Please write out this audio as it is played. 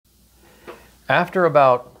After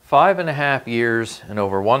about 5.5 years and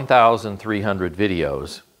over 1,300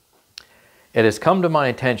 videos, it has come to my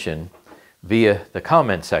attention via the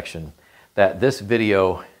comment section that this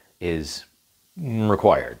video is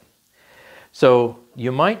required. So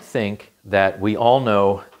you might think that we all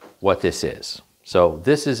know what this is. So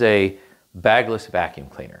this is a bagless vacuum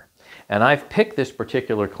cleaner. And I've picked this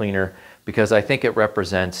particular cleaner because I think it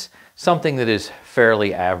represents something that is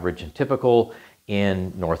fairly average and typical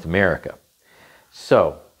in North America.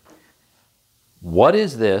 So, what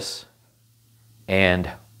is this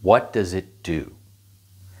and what does it do?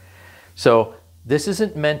 So, this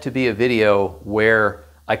isn't meant to be a video where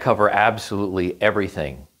I cover absolutely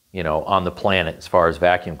everything, on the planet as far as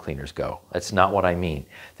vacuum cleaners go. That's not what I mean.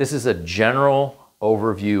 This is a general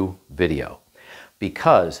overview video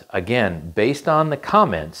because, again, based on the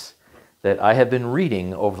comments that I have been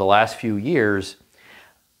reading over the last few years,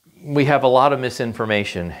 we have a lot of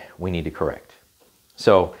misinformation we need to correct.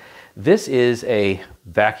 So this is a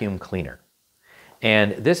vacuum cleaner,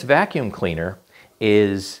 and this vacuum cleaner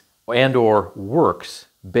is and/or works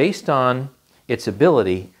based on its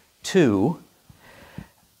ability to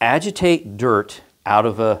agitate dirt out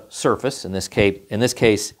of a surface, in this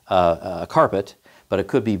case a carpet, but it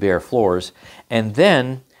could be bare floors, and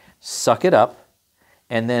then suck it up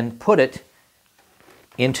and then put it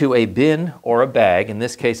into a bin or a bag. In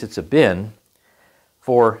this case it's a bin,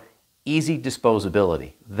 for easy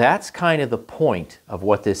disposability. That's kind of the point of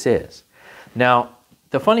what this is. Now,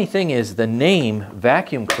 the funny thing is the name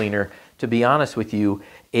vacuum cleaner, to be honest with you,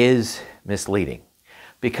 is misleading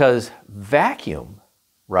because vacuum,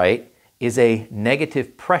 right, is a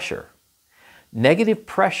negative pressure. Negative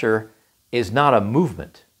pressure is not a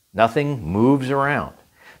movement. Nothing moves around.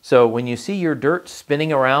 So when you see your dirt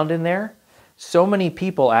spinning around in there, so many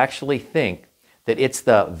people actually think that it's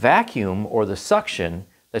the vacuum or the suction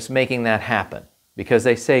that's making that happen, because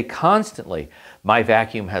they say constantly, my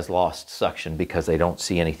vacuum has lost suction because they don't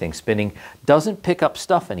see anything spinning, doesn't pick up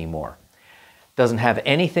stuff anymore. Doesn't have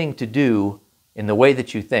anything to do in the way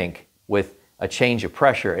that you think with a change of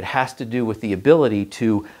pressure. It has to do with the ability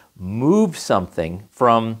to move something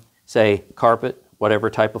from, say, carpet, whatever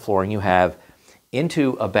type of flooring you have,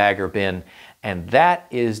 into a bag or bin, and that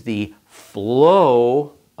is the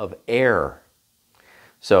flow of air.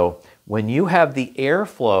 So when you have the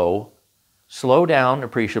airflow slow down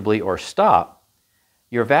appreciably or stop,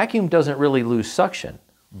 your vacuum doesn't really lose suction,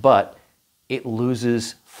 but it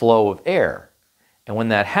loses flow of air. And when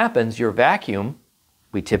that happens, your vacuum,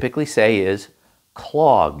 we typically say, is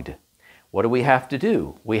clogged. What do we have to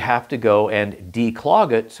do? We have to go and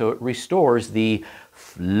declog it so it restores the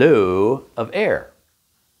flow of air.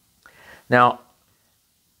 Now,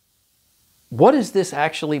 what is this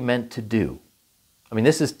actually meant to do? I mean,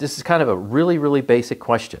 this is kind of a really, really basic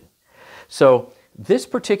question. So this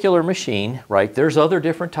particular machine, right, there's other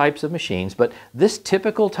different types of machines, but this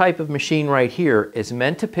typical type of machine right here is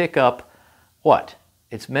meant to pick up what?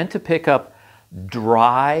 It's meant to pick up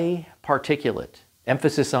dry particulate.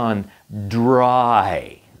 Emphasis on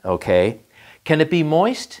dry, okay? Can it be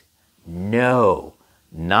moist? No,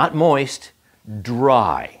 not moist,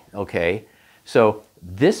 dry, okay? So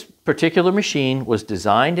this particular machine was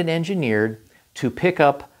designed and engineered to pick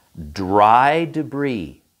up dry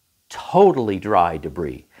debris, totally dry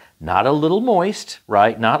debris. Not a little moist,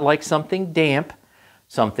 right? Not like something damp,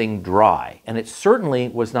 something dry. And it certainly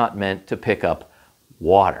was not meant to pick up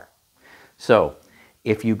water. So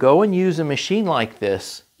if you go and use a machine like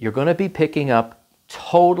this, you're going to be picking up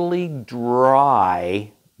totally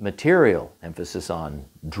dry material. Emphasis on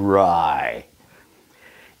dry.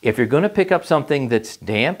 If you're going to pick up something that's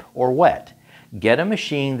damp or wet, get a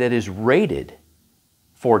machine that is rated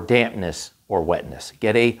for dampness or wetness.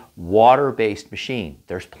 Get a water-based machine.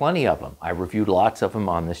 There's plenty of them. I've reviewed lots of them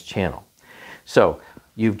on this channel. So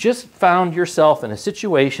you've just found yourself in a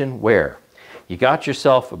situation where you got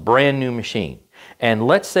yourself a brand new machine. And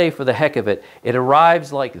let's say for the heck of it, it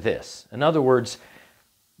arrives like this. In other words,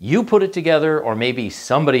 you put it together, or maybe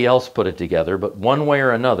somebody else put it together, but one way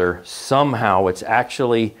or another, somehow it's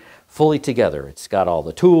actually fully together. It's got all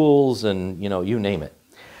the tools and, you name it.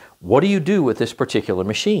 What do you do with this particular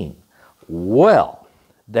machine? Well,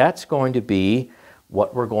 that's going to be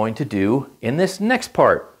what we're going to do in this next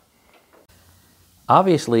part.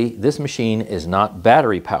 Obviously, this machine is not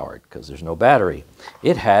battery powered because there's no battery.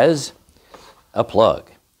 It has a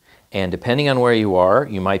plug. And depending on where you are,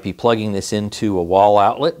 you might be plugging this into a wall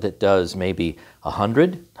outlet that does maybe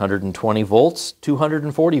 100, 120 volts,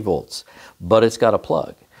 240 volts, but it's got a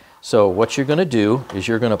plug. So what you're going to do is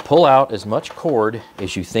you're going to pull out as much cord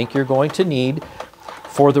as you think you're going to need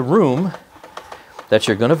for the room that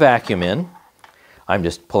you're going to vacuum in. I'm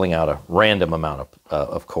just pulling out a random amount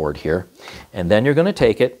of cord here. And then you're going to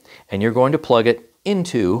take it and you're going to plug it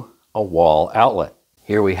into a wall outlet.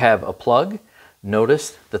 Here we have a plug.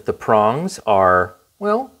 Notice that the prongs are,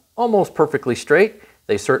 well, almost perfectly straight.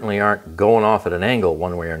 They certainly aren't going off at an angle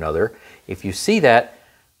one way or another. If you see that,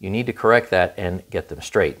 you need to correct that and get them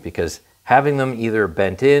straight, because having them either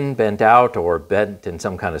bent in, bent out, or bent in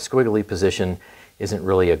some kind of squiggly position isn't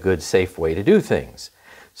really a good, safe way to do things.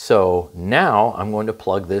 So now I'm going to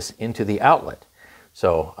plug this into the outlet.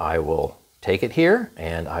 So I will take it here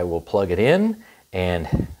and I will plug it in,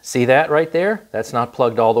 and see that right there? That's not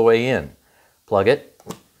plugged all the way in. Plug it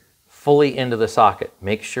fully into the socket.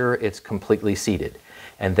 Make sure it's completely seated.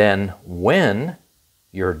 And then when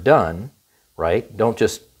you're done, right, don't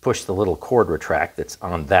just push the little cord retract that's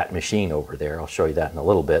on that machine over there, I'll show you that in a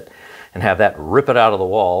little bit, and have that rip it out of the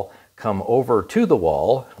wall, come over to the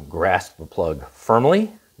wall, grasp the plug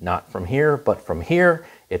firmly, not from here, but from here,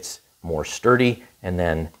 it's more sturdy, and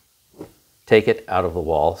then take it out of the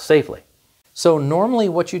wall safely. So normally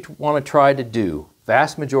what you want to try to do,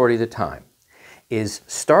 vast majority of the time, is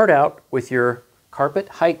start out with your carpet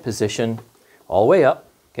height position all the way up.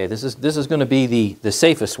 Okay, this is going to be the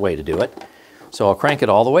safest way to do it. So I'll crank it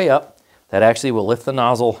all the way up. That actually will lift the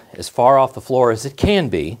nozzle as far off the floor as it can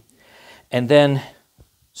be. And then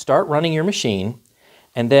start running your machine,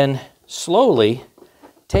 and then slowly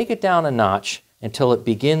take it down a notch until it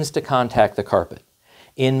begins to contact the carpet.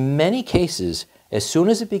 In many cases, as soon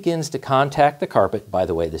as it begins to contact the carpet, by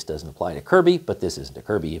the way, this doesn't apply to Kirby, but this isn't a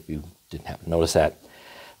Kirby if you didn't happen to notice that,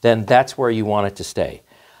 then that's where you want it to stay.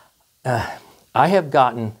 I have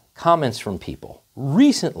gotten comments from people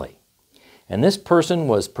recently, and this person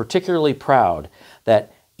was particularly proud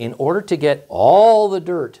that in order to get all the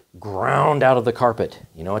dirt ground out of the carpet,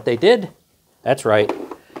 you know what they did? That's right,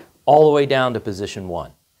 all the way down to position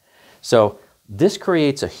 1. So this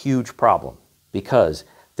creates a huge problem, because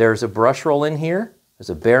there's a brush roll in here, there's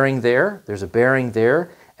a bearing there, there's a bearing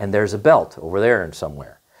there, and there's a belt over there and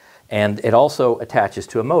somewhere. And it also attaches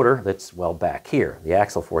to a motor that's, well, back here. The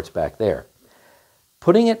axle fork's back there.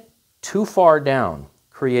 Putting it too far down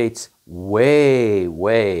creates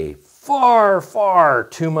way, far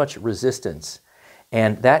too much resistance.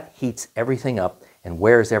 And that heats everything up and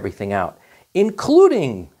wears everything out,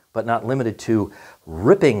 including, but not limited to,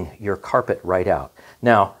 ripping your carpet right out.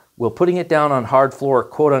 Now, will putting it down on hard floor,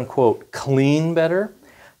 quote unquote, clean better?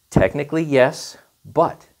 Technically, yes,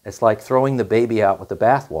 but it's like throwing the baby out with the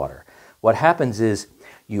bathwater. What happens is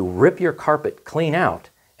you rip your carpet clean out,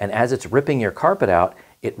 and as it's ripping your carpet out,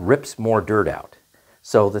 it rips more dirt out.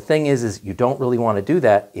 So the thing is you don't really want to do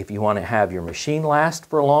that if you want to have your machine last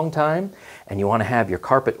for a long time, and you want to have your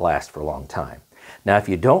carpet last for a long time. Now, if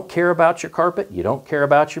you don't care about your carpet, you don't care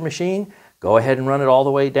about your machine, go ahead and run it all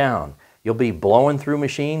the way down. You'll be blowing through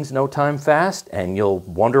machines no time fast, and you'll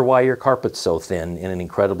wonder why your carpet's so thin in an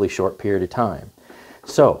incredibly short period of time.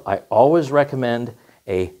 So I always recommend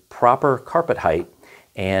a proper carpet height,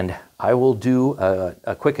 and I will do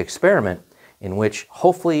a quick experiment in which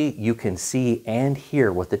hopefully you can see and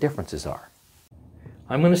hear what the differences are.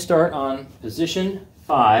 I'm going to start on position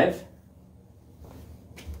 5,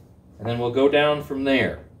 and then we'll go down from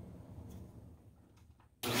there.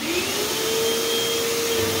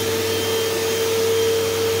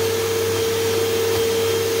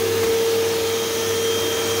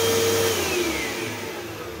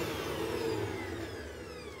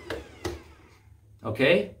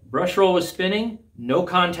 Okay, brush roll is spinning, no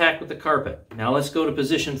contact with the carpet. Now let's go to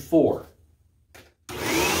position 4.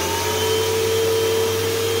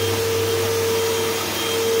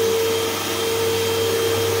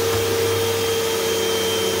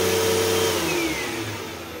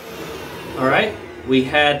 All right, we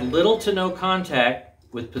had little to no contact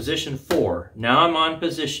with position 4. Now I'm on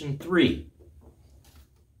position 3.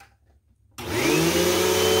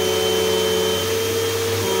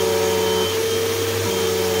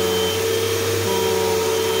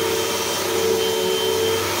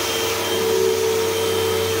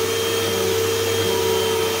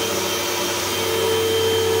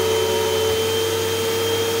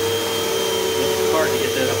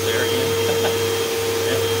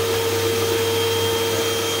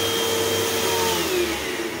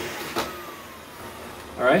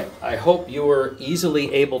 I hope you were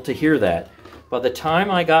easily able to hear that. By the time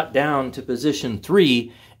I got down to position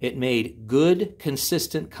 3, it made good,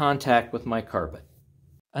 consistent contact with my carpet.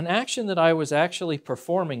 An action that I was actually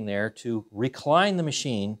performing there to recline the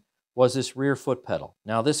machine was this rear foot pedal.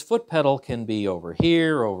 Now this foot pedal can be over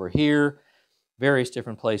here, various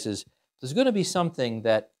different places. There's going to be something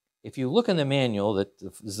that, if you look in the manual, that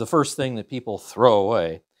is the first thing that people throw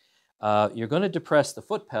away. you're going to depress the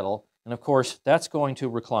foot pedal, and of course, that's going to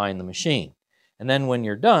recline the machine. And then when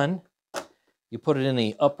you're done, you put it in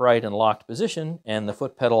the upright and locked position, and the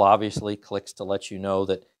foot pedal obviously clicks to let you know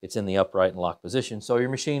that it's in the upright and locked position, so your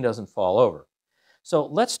machine doesn't fall over. So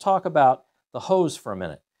let's talk about the hose for a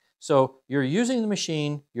minute. So you're using the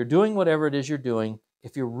machine, you're doing whatever it is you're doing.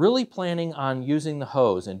 If you're really planning on using the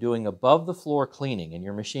hose and doing above the floor cleaning, and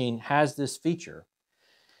your machine has this feature,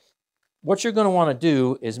 what you're going to want to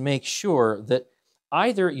do is make sure that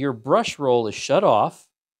either your brush roll is shut off,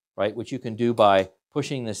 right, which you can do by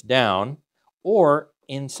pushing this down, or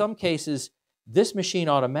in some cases, this machine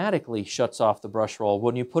automatically shuts off the brush roll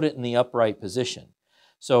when you put it in the upright position.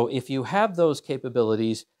 So if you have those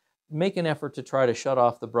capabilities, make an effort to try to shut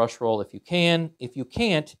off the brush roll if you can. If you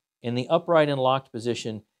can't, in the upright and locked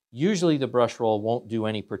position, usually the brush roll won't do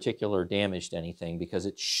any particular damage to anything because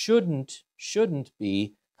it shouldn't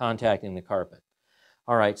be contacting the carpet.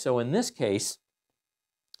 All right, so in this case,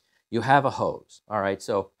 you have a hose. All right,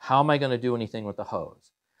 so how am I going to do anything with the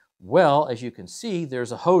hose? Well, as you can see,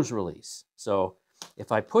 there's a hose release. So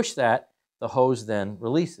if I push that, the hose then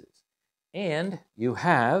releases. And you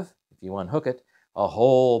have, if you unhook it, a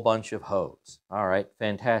whole bunch of hose. All right,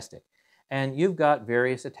 fantastic. And you've got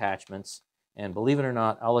various attachments. And believe it or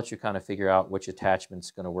not, I'll let you kind of figure out which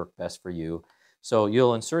attachment's going to work best for you. So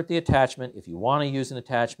you'll insert the attachment. If you want to use an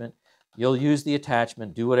attachment, you'll use the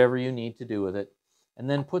attachment, do whatever you need to do with it, and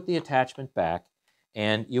then put the attachment back,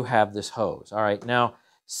 and you have this hose. All right, now,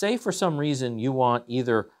 say for some reason you want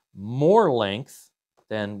either more length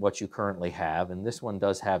than what you currently have, and this one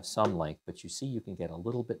does have some length, but you see you can get a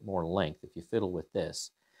little bit more length if you fiddle with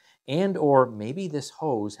this, and or maybe this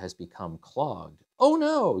hose has become clogged. Oh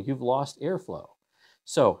no, you've lost airflow.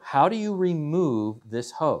 So how do you remove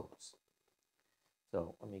this hose?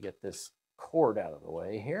 So let me get this cord out of the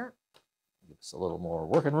way here. Give us a little more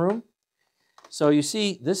working room. So you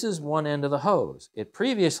see, this is one end of the hose. It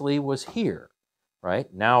previously was here,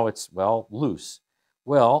 right? Now it's, well, loose.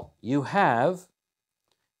 Well, you have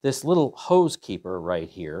this little hose keeper right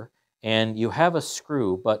here, and you have a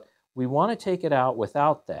screw, but we want to take it out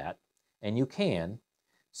without that, and you can.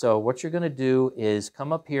 So what you're going to do is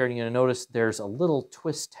come up here, and you're going to notice there's a little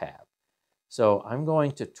twist tab. So I'm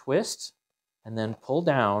going to twist and then pull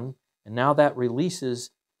down, and now that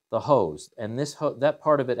releases the hose, and that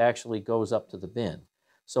part of it actually goes up to the bin.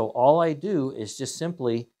 So all I do is just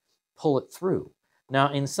simply pull it through.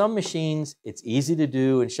 Now in some machines it's easy to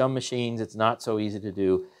do, in some machines it's not so easy to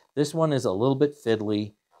do. This one is a little bit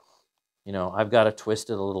fiddly. You know, I've got to twist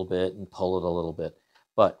it a little bit and pull it a little bit,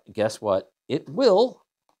 but guess what? It will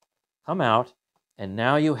come out, and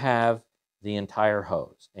now you have the entire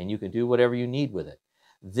hose, and you can do whatever you need with it.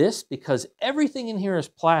 This, because everything in here is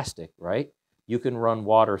plastic, right? You can run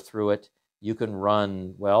water through it. You can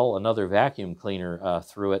run, well, another vacuum cleaner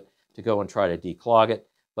through it to go and try to declog it.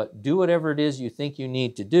 But do whatever it is you think you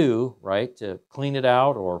need to do, right, to clean it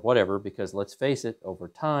out or whatever, because let's face it, over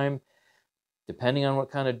time, depending on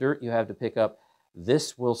what kind of dirt you have to pick up,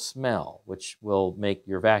 this will smell, which will make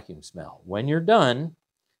your vacuum smell. When you're done,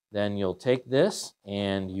 then you'll take this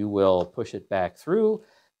and you will push it back through.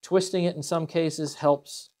 Twisting it in some cases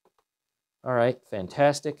helps. All right,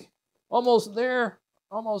 fantastic. Almost there,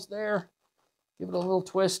 almost there. Give it a little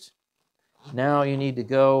twist. Now you need to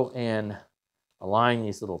go and align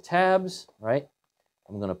these little tabs, right?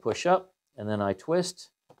 I'm going to push up, and then I twist.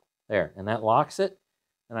 There, and that locks it.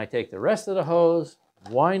 And I take the rest of the hose,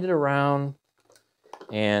 wind it around,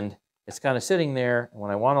 and it's kind of sitting there. And when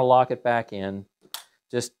I want to lock it back in,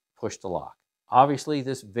 just push the lock. Obviously,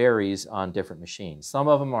 this varies on different machines. Some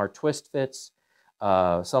of them are twist fits.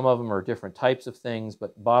 Some of them are different types of things,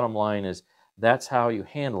 but bottom line is that's how you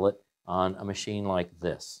handle it on a machine like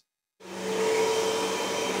this.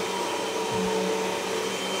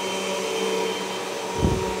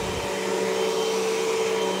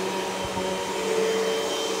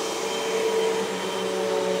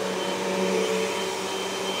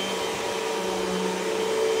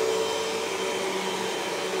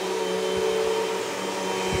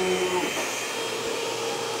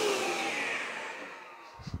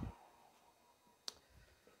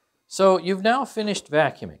 So you've now finished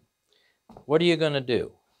vacuuming. What are you going to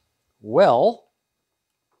do? Well,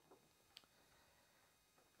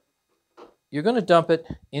 you're going to dump it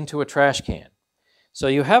into a trash can. So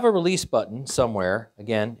you have a release button somewhere.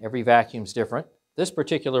 Again, every vacuum's different. This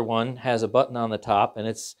particular one has a button on the top, and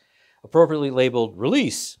it's appropriately labeled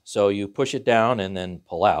release. So you push it down and then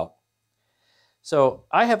pull out. So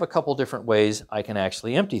I have a couple different ways I can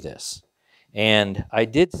actually empty this. And I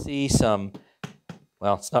did see some,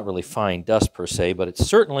 well, it's not really fine dust per se, but it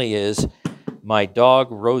certainly is my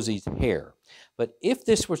dog Rosie's hair. But if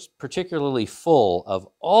this was particularly full of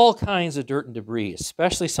all kinds of dirt and debris,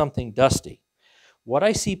 especially something dusty, what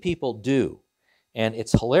I see people do, and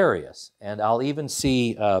it's hilarious, and I'll even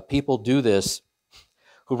see people do this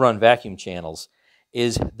who run vacuum channels,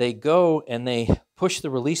 is they go and they push the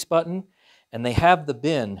release button and they have the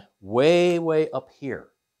bin way, way up here,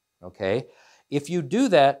 okay? If you do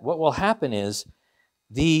that, what will happen is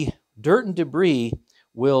the dirt and debris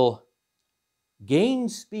will gain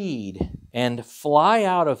speed and fly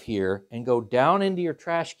out of here and go down into your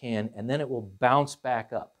trash can, and then it will bounce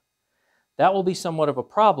back up. That will be somewhat of a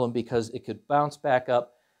problem because it could bounce back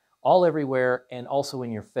up all everywhere and also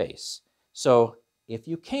in your face. So if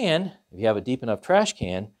you can, if you have a deep enough trash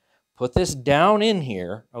can, put this down in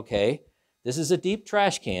here, okay? This is a deep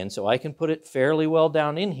trash can, so I can put it fairly well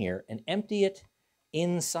down in here and empty it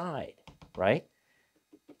inside, right?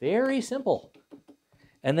 Very simple.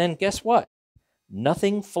 And then guess what?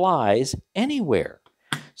 Nothing flies anywhere.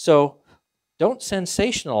 So don't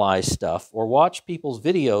sensationalize stuff or watch people's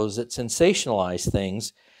videos that sensationalize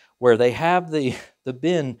things where they have the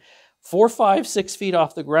bin 4, 5, 6 feet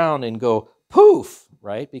off the ground and go poof,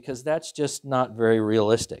 right? Because that's just not very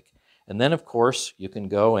realistic. And then, of course, you can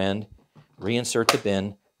go and reinsert the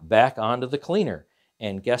bin back onto the cleaner.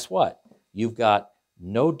 And guess what? You've got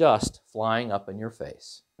no dust flying up in your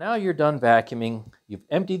face. Now you're done vacuuming, you've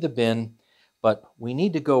emptied the bin, but we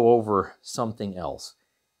need to go over something else.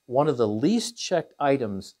 One of the least checked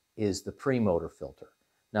items is the pre-motor filter.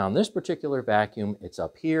 Now in this particular vacuum, it's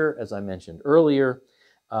up here, as I mentioned earlier,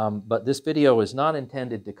 but this video is not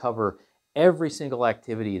intended to cover every single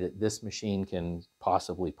activity that this machine can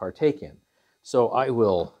possibly partake in. So I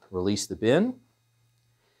will release the bin.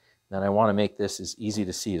 Then I want to make this as easy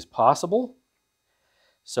to see as possible.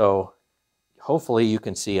 So hopefully you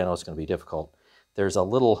can see, I know it's going to be difficult, there's a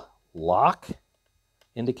little lock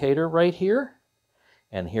indicator right here.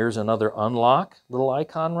 And here's another unlock little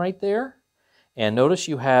icon right there. And notice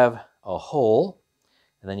you have a hole,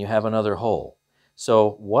 and then you have another hole.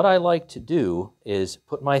 So what I like to do is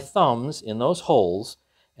put my thumbs in those holes,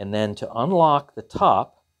 and then to unlock the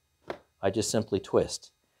top, I just simply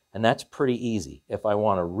twist. And that's pretty easy. If I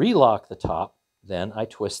want to relock the top, then I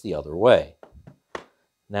twist the other way. And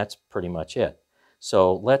that's pretty much it.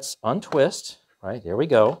 So let's untwist, right, there we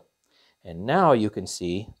go. And now you can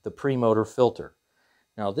see the pre-motor filter.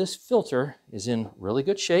 Now this filter is in really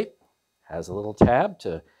good shape, has a little tab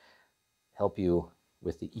to help you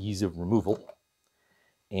with the ease of removal.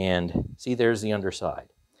 And see, there's the underside.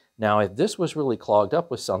 Now if this was really clogged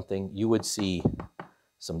up with something, you would see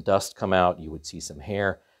some dust come out, you would see some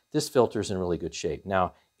hair. This filter's in really good shape.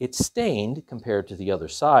 Now it's stained compared to the other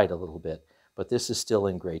side a little bit, but this is still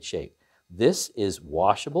in great shape. This is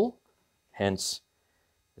washable, hence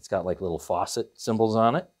it's got like little faucet symbols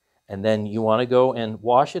on it. And then you want to go and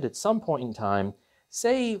wash it at some point in time.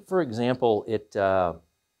 Say, for example, it's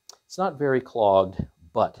not very clogged,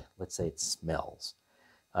 but let's say it smells.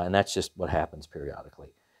 And that's just what happens periodically.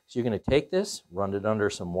 So you're going to take this, run it under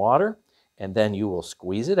some water, and then you will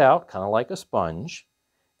squeeze it out, kind of like a sponge,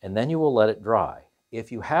 and then you will let it dry. If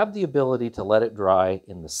you have the ability to let it dry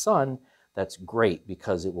in the sun, that's great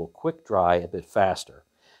because it will quick dry a bit faster.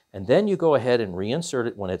 And then you go ahead and reinsert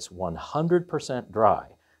it when it's 100% dry.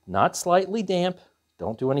 Not slightly damp.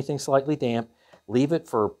 Don't do anything slightly damp. Leave it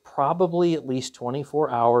for probably at least 24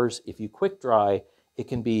 hours. If you quick dry, it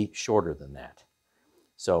can be shorter than that.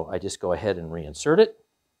 So I just go ahead and reinsert it.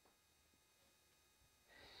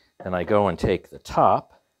 And I go and take the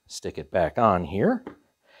top, stick it back on here.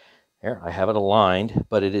 There, I have it aligned,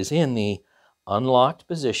 but it is in the unlocked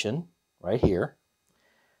position right here.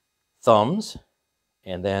 Thumbs,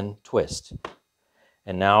 and then twist.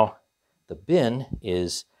 And now the bin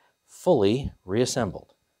is fully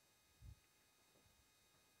reassembled.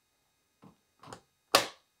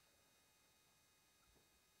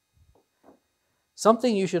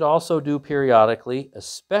 Something you should also do periodically,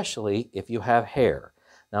 especially if you have hair.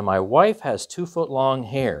 Now my wife has 2-foot-long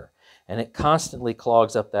hair, and it constantly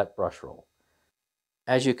clogs up that brush roll.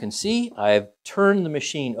 As you can see, I've turned the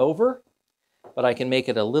machine over, but I can make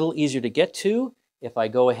it a little easier to get to if I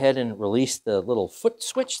go ahead and release the little foot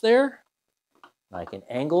switch there. I can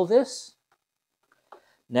angle this.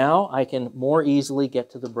 Now I can more easily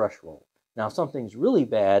get to the brush roll. Now if something's really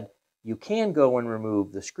bad, you can go and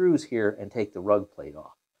remove the screws here and take the rug plate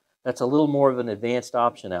off. That's a little more of an advanced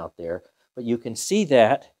option out there, but you can see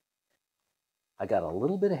that I got a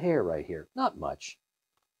little bit of hair right here. Not much.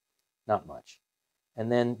 Not much.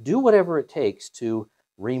 And then do whatever it takes to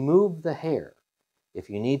remove the hair. If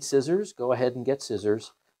you need scissors, go ahead and get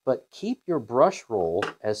scissors. but keep your brush roll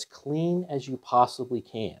as clean as you possibly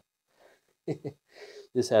can.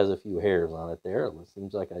 This has a few hairs on it there. It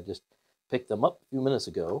seems like I just picked them up a few minutes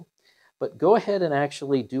ago. But go ahead and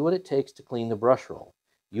actually do what it takes to clean the brush roll.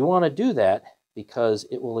 You want to do that because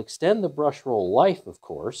it will extend the brush roll life, of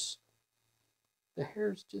course. The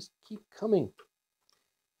hairs just keep coming.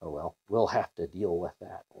 Oh well, we'll have to deal with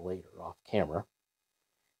that later off camera.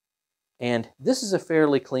 And this is a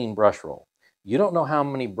fairly clean brush roll. You don't know how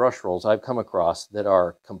many brush rolls I've come across that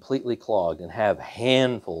are completely clogged and have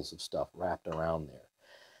handfuls of stuff wrapped around there.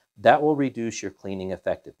 That will reduce your cleaning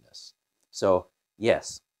effectiveness. So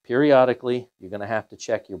yes, periodically you're going to have to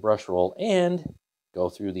check your brush roll and go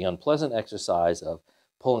through the unpleasant exercise of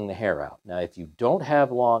pulling the hair out. Now, if you don't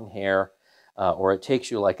have long hair or it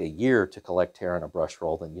takes you like a year to collect hair on a brush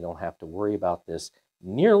roll, then you don't have to worry about this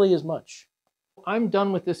nearly as much. I'm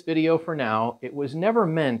done with this video for now. It was never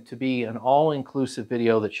meant to be an all-inclusive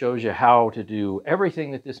video that shows you how to do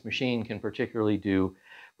everything that this machine can particularly do.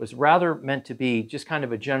 It was rather meant to be just kind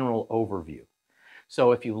of a general overview.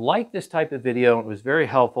 So if you like this type of video, it was very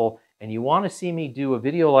helpful, and you want to see me do a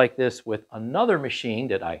video like this with another machine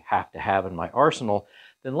that I have to have in my arsenal,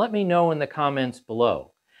 then let me know in the comments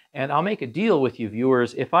below. And I'll make a deal with you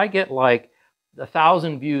viewers. If I get like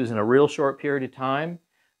 1,000 views in a real short period of time,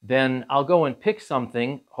 then I'll go and pick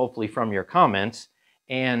something, hopefully from your comments,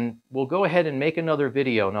 and we'll go ahead and make another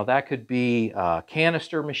video. Now that could be a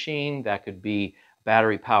canister machine, that could be a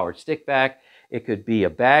battery-powered stick vac, it could be a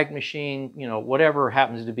bag machine, you know, whatever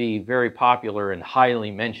happens to be very popular and highly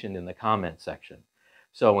mentioned in the comment section.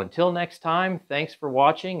 So until next time, thanks for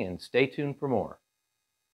watching and stay tuned for more.